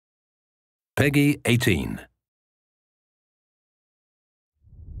Peggy 18.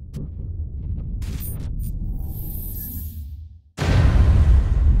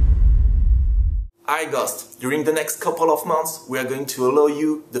 Hi Ghost, during the next couple of months we are going to allow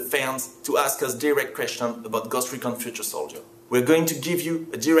you, the fans, to ask us direct questions about Ghost Recon Future Soldier. We're going to give you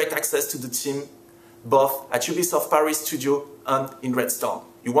a direct access to the team, both at Ubisoft Paris Studio and in Redstone.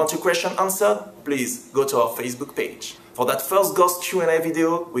 You want your question answered? Please go to our Facebook page. For that first Ghost Q&A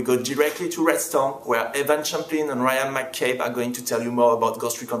video, we go directly to Redstone, where Evan Champlin and Ryan McCabe are going to tell you more about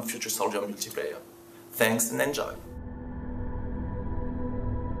Ghost Recon Future Soldier multiplayer. Thanks and enjoy!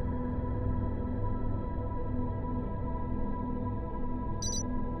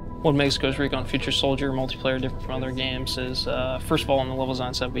 What makes Ghost Recon Future Soldier multiplayer different from other games is, first of all, on the level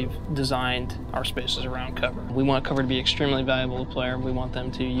design side, we've designed our spaces around cover. We want cover to be extremely valuable to the player. We want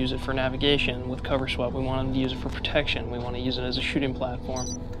them to use it for navigation with cover swap. We want them to use it for protection. We want to use it as a shooting platform.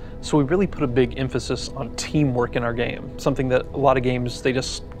 So we really put a big emphasis on teamwork in our game, something that a lot of games, they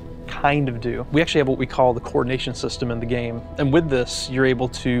just kind of do. We actually have what we call the coordination system in the game. And with this, you're able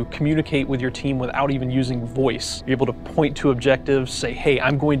to communicate with your team without even using voice. You're able to point to objectives, say, hey,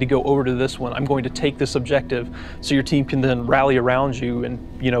 I'm going to go over to this one. I'm going to take this objective. So your team can then rally around you and,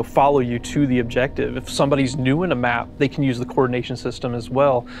 follow you to the objective. If somebody's new in a map, they can use the coordination system as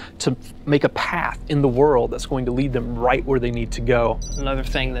well to make a path in the world that's going to lead them right where they need to go. Another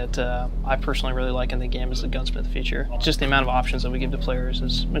thing that I personally really like in the game is the gunsmith feature. Just the amount of options that we give to players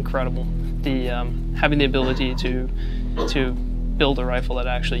is incredible. The having the ability to build a rifle that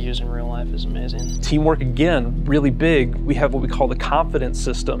I actually use in real life is amazing. Teamwork, again, really big. We have what we call the confidence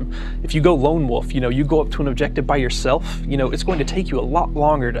system. If you go lone wolf, you go up to an objective by yourself, it's going to take you a lot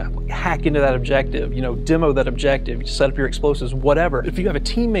longer to hack into that objective, demo that objective, set up your explosives, whatever. If you have a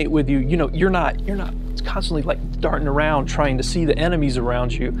teammate with you, you're not constantly darting around trying to see the enemies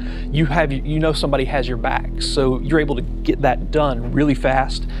around you. Somebody has your back, so you're able to get that done really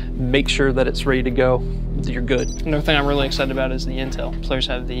fast, make sure that it's ready to go, you're good. Another thing I'm really excited about is the intel. Players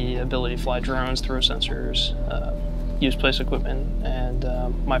have the ability to fly drones, throw sensors, use place equipment, and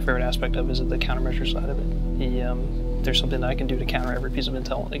my favorite aspect of it is the countermeasure side of it. There's something that I can do to counter every piece of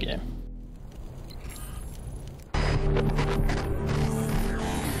intel in the game.